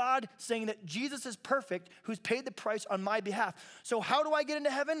of God saying that Jesus is perfect, who's paid the price on my behalf. So how do I get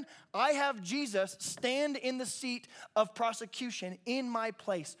into heaven? I have Jesus stand in the seat of prosecution in my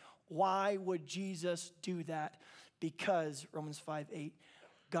place. Why would Jesus do that? Because, Romans 5:8,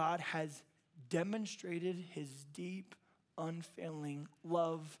 God has demonstrated his deep, unfailing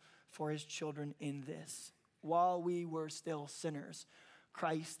love for his children in this. While we were still sinners,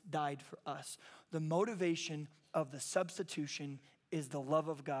 Christ died for us. The motivation of the substitution is the love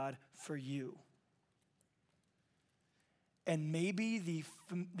of God for you. And maybe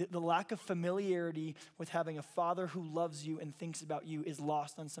the lack of familiarity with having a father who loves you and thinks about you is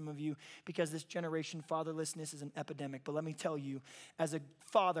lost on some of you, because this generation, fatherlessness is an epidemic. But let me tell you, as a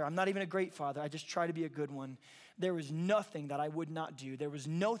father, I'm not even a great father, I just try to be a good one. There was nothing that I would not do. There was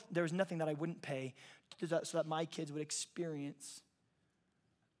nothing that I wouldn't pay so that my kids would experience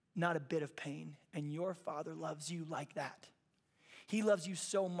not a bit of pain. And your father loves you like that. He loves you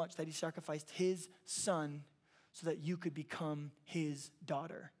so much that he sacrificed his son so that you could become his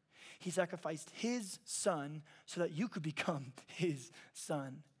daughter. He sacrificed his son so that you could become his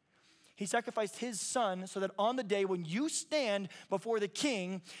son. He sacrificed his son so that on the day when you stand before the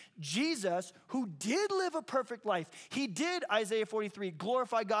king, Jesus, who did live a perfect life, he did, Isaiah 43,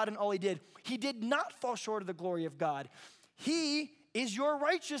 glorify God in all he did. He did not fall short of the glory of God. He is your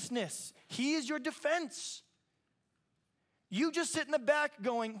righteousness. He is your defense. You just sit in the back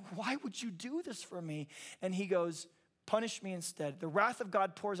going, why would you do this for me? And he goes, punish me instead. The wrath of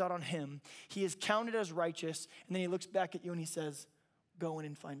God pours out on him. He is counted as righteous. And then he looks back at you and he says, go in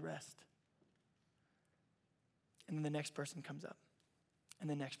and find rest. And then the next person comes up. And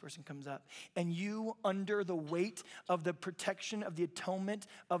the next person comes up. And you, under the weight of the protection of the atonement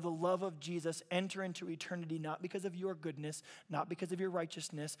of the love of Jesus, enter into eternity, not because of your goodness, not because of your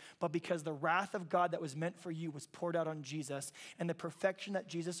righteousness, but because the wrath of God that was meant for you was poured out on Jesus, and the perfection that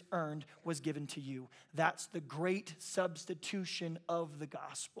Jesus earned was given to you. That's the great substitution of the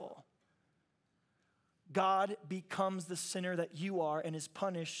gospel. God becomes the sinner that you are and is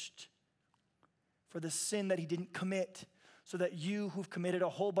punished for the sin that he didn't commit, so that you who've committed a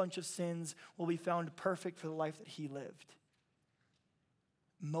whole bunch of sins will be found perfect for the life that he lived.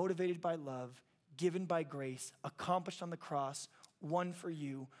 Motivated by love, given by grace, accomplished on the cross, won for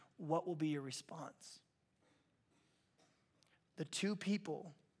you. What will be your response? The two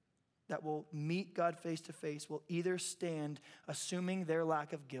people that will meet God face to face will either stand assuming their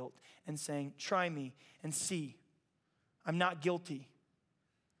lack of guilt and saying, try me and see. I'm not guilty.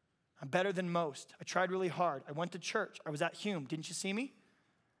 I'm better than most. I tried really hard. I went to church. I was at Hume. Didn't you see me?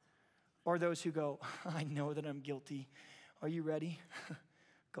 Or those who go, I know that I'm guilty. Are you ready?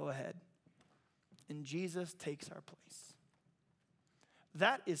 Go ahead. And Jesus takes our place.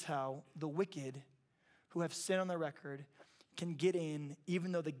 That is how the wicked who have sin on their record can get in,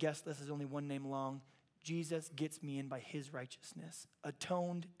 even though the guest list is only one name long. Jesus gets me in by his righteousness,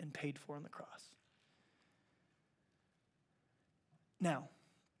 atoned and paid for on the cross. Now,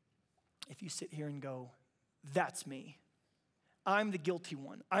 if you sit here and go, that's me. I'm the guilty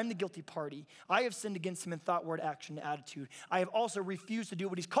one. I'm the guilty party. I have sinned against him in thought, word, action, and attitude. I have also refused to do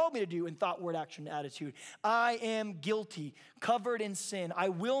what he's called me to do in thought, word, action, and attitude. I am guilty, covered in sin. I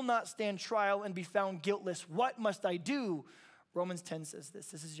will not stand trial and be found guiltless. What must I do? Romans 10 says this.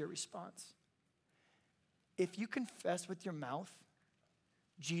 This is your response. If you confess with your mouth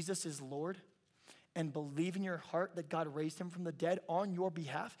Jesus is Lord and believe in your heart that God raised him from the dead on your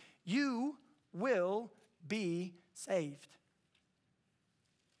behalf, you will be saved.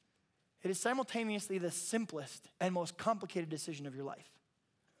 It is simultaneously the simplest and most complicated decision of your life.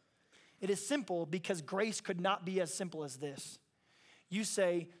 It is simple because grace could not be as simple as this. You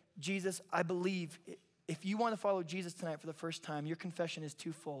say, Jesus, I believe. If you want to follow Jesus tonight for the first time, your confession is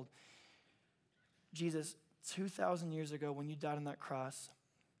twofold. Jesus, 2,000 years ago when you died on that cross,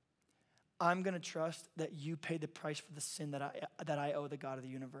 I'm going to trust that you paid the price for the sin that I owe the God of the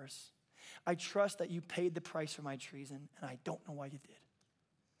universe. I trust that you paid the price for my treason, and I don't know why you did.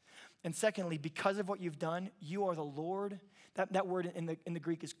 And secondly, because of what you've done, you are the Lord. That word in the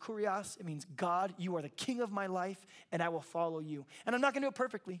Greek is kurios. It means God. You are the king of my life, and I will follow you. And I'm not going to do it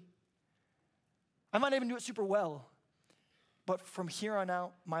perfectly. I might not even do it super well. But from here on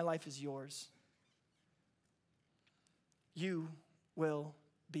out, my life is yours. You will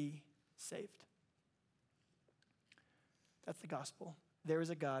be saved. That's the gospel. There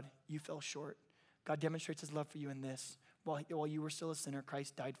is a God. You fell short. God demonstrates his love for you in this. While you were still a sinner,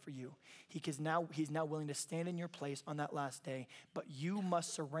 Christ died for you. He's now willing to stand in your place on that last day, but you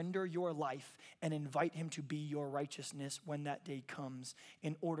must surrender your life and invite him to be your righteousness when that day comes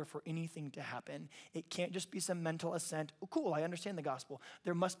in order for anything to happen. It can't just be some mental assent. Oh, cool, I understand the gospel.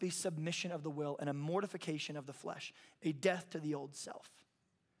 There must be submission of the will and a mortification of the flesh, a death to the old self.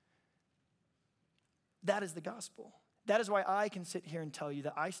 That is the gospel. That is why I can sit here and tell you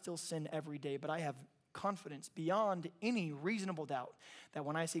that I still sin every day, but I have confidence beyond any reasonable doubt that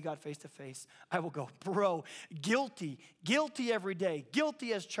when I see God face to face, I will go, bro, guilty every day,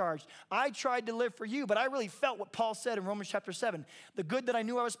 guilty as charged. I tried to live for you, but I really felt what Paul said in Romans chapter 7. The good that I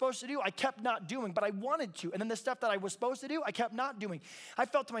knew I was supposed to do, I kept not doing, but I wanted to. And then the stuff that I was supposed to do, I kept not doing. I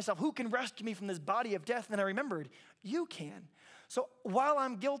felt to myself, who can rescue me from this body of death? And then I remembered, you can. So while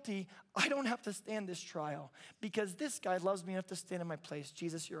I'm guilty, I don't have to stand this trial because this guy loves me enough to stand in my place.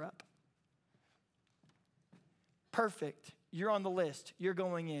 Jesus, you're up. Perfect. You're on the list. You're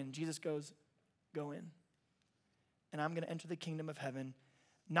going in. Jesus goes, go in. And I'm going to enter the kingdom of heaven,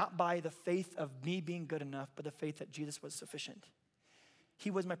 not by the faith of me being good enough, but the faith that Jesus was sufficient.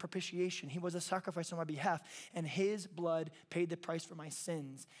 He was my propitiation. He was a sacrifice on my behalf, and his blood paid the price for my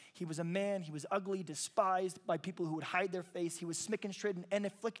sins. He was a man. He was ugly, despised by people who would hide their face. He was smitten, stricken, and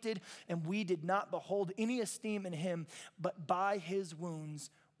afflicted, and we did not behold any esteem in him, but by his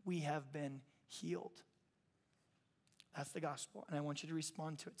wounds we have been healed. That's the gospel, and I want you to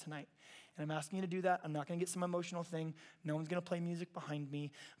respond to it tonight. And I'm asking you to do that. I'm not going to get some emotional thing. No one's going to play music behind me.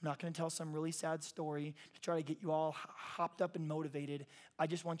 I'm not going to tell some really sad story to try to get you all hopped up and motivated. I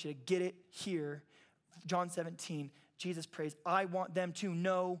just want you to get it here. John 17, Jesus prays, I want them to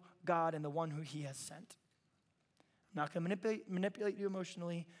know God and the one who he has sent. I'm not going to manipulate you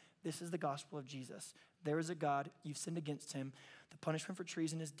emotionally. This is the gospel of Jesus. There is a God. You've sinned against him. The punishment for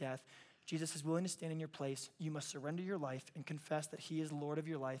treason is death. Jesus is willing to stand in your place. You must surrender your life and confess that he is Lord of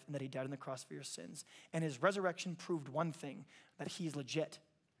your life and that he died on the cross for your sins. And his resurrection proved one thing, that he is legit.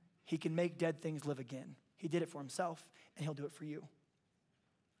 He can make dead things live again. He did it for himself, and he'll do it for you.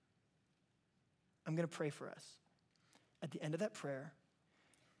 I'm going to pray for us. At the end of that prayer,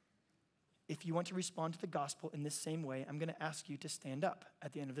 if you want to respond to the gospel in this same way, I'm going to ask you to stand up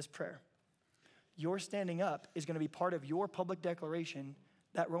at the end of this prayer. Your standing up is going to be part of your public declaration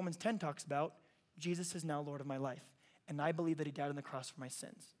that Romans 10 talks about. Jesus is now Lord of my life, and I believe that he died on the cross for my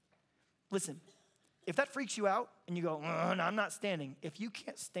sins. Listen, if that freaks you out and you go, no, I'm not standing. If you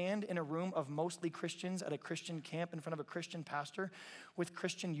can't stand in a room of mostly Christians at a Christian camp in front of a Christian pastor with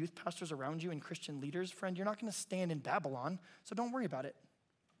Christian youth pastors around you and Christian leaders, friend, you're not going to stand in Babylon, so don't worry about it.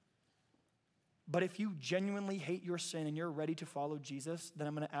 But if you genuinely hate your sin and you're ready to follow Jesus, then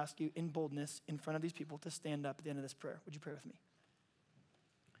I'm going to ask you in boldness in front of these people to stand up at the end of this prayer. Would you pray with me?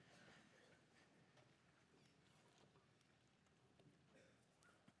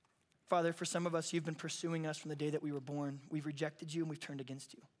 Father, for some of us, you've been pursuing us from the day that we were born. We've rejected you and we've turned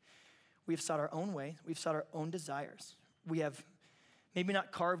against you. We've sought our own way. We've sought our own desires. We have maybe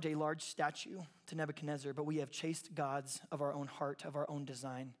not carved a large statue to Nebuchadnezzar, but we have chased gods of our own heart, of our own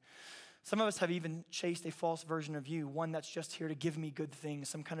design. Some of us have even chased a false version of you, one that's just here to give me good things,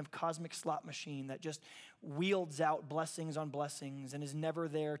 some kind of cosmic slot machine that just wields out blessings on blessings and is never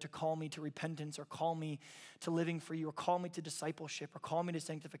there to call me to repentance or call me to living for you or call me to discipleship or call me to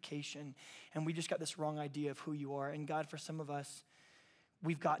sanctification. And we just got this wrong idea of who you are. And God, for some of us,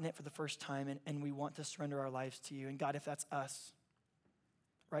 we've gotten it for the first time and we want to surrender our lives to you. And God, if that's us,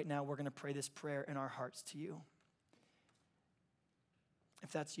 right now we're going to pray this prayer in our hearts to you.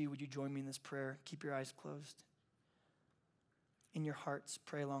 If that's you, would you join me in this prayer? Keep your eyes closed. In your hearts,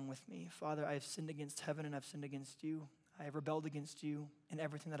 pray along with me. Father, I have sinned against heaven and I've sinned against you. I have rebelled against you in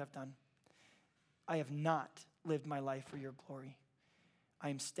everything that I've done. I have not lived my life for your glory. I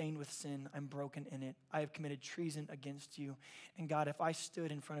am stained with sin. I'm broken in it. I have committed treason against you. And God, if I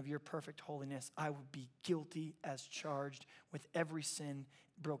stood in front of your perfect holiness, I would be guilty as charged with every sin,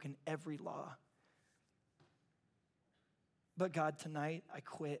 broken every law. But God, tonight I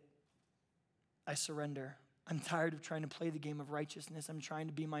quit. I surrender. I'm tired of trying to play the game of righteousness. I'm tired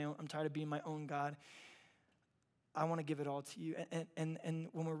of being my own God. I want to give it all to you. And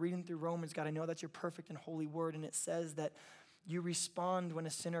when we're reading through Romans, God, I know that's your perfect and holy word, and it says that you respond when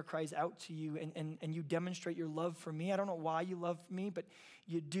a sinner cries out to you, and you demonstrate your love for me. I don't know why you love me, but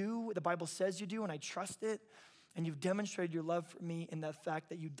you do. The Bible says you do, and I trust it. And you've demonstrated your love for me in the fact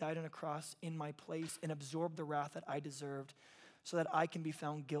that you died on a cross in my place and absorbed the wrath that I deserved so that I can be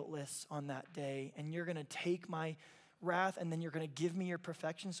found guiltless on that day. And you're going to take my wrath and then you're going to give me your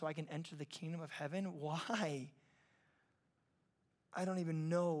perfection so I can enter the kingdom of heaven. Why? I don't even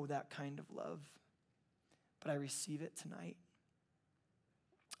know that kind of love, but I receive it tonight.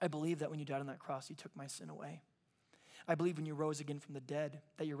 I believe that when you died on that cross, you took my sin away. I believe when you rose again from the dead,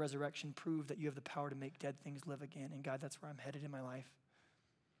 that your resurrection proved that you have the power to make dead things live again. And God, that's where I'm headed in my life.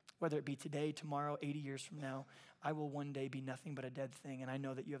 Whether it be today, tomorrow, 80 years from now, I will one day be nothing but a dead thing. And I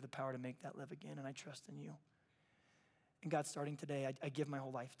know that you have the power to make that live again, and I trust in you. And God, starting today, I give my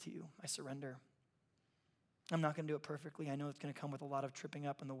whole life to you. I surrender. I'm not going to do it perfectly. I know it's going to come with a lot of tripping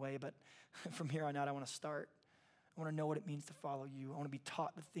up in the way, but from here on out, I want to start. I want to know what it means to follow you. I want to be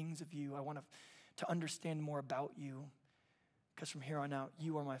taught the things of you. I want to understand more about you. Because from here on out,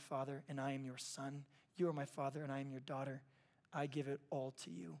 you are my Father and I am your son. You are my Father and I am your daughter. I give it all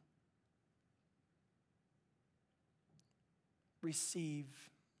to you. Receive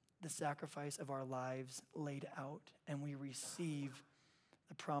the sacrifice of our lives laid out, and we receive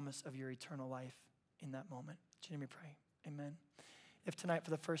the promise of your eternal life in that moment. Let me pray. Amen. If tonight for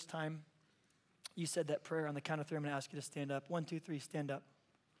the first time you said that prayer, on the count of three, I'm going to ask you to stand up. 1, 2, 3, stand up.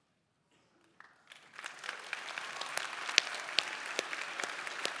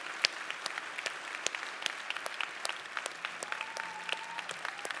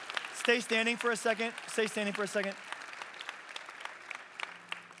 Stay standing for a second. Stay standing for a second.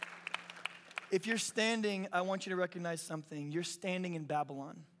 If you're standing, I want you to recognize something. You're standing in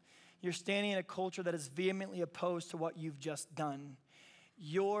Babylon. You're standing in a culture that is vehemently opposed to what you've just done.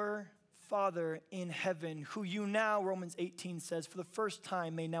 Your Father in heaven, who you now, Romans 18 says, for the first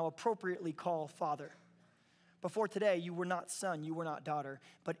time may now appropriately call Father. Before today, you were not son, you were not daughter.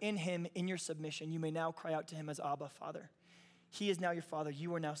 But in him, in your submission, you may now cry out to him as Abba, Father. He is now your Father.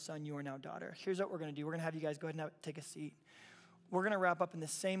 You are now son. You are now daughter. Here's what we're going to do. We're going to have you guys go ahead and take a seat. We're going to wrap up in the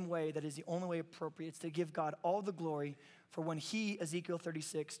same way that is the only way appropriate. It's to give God all the glory for when he, Ezekiel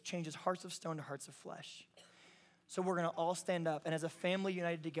 36, changes hearts of stone to hearts of flesh. So we're going to all stand up. And as a family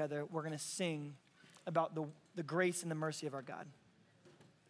united together, we're going to sing about the grace and the mercy of our God.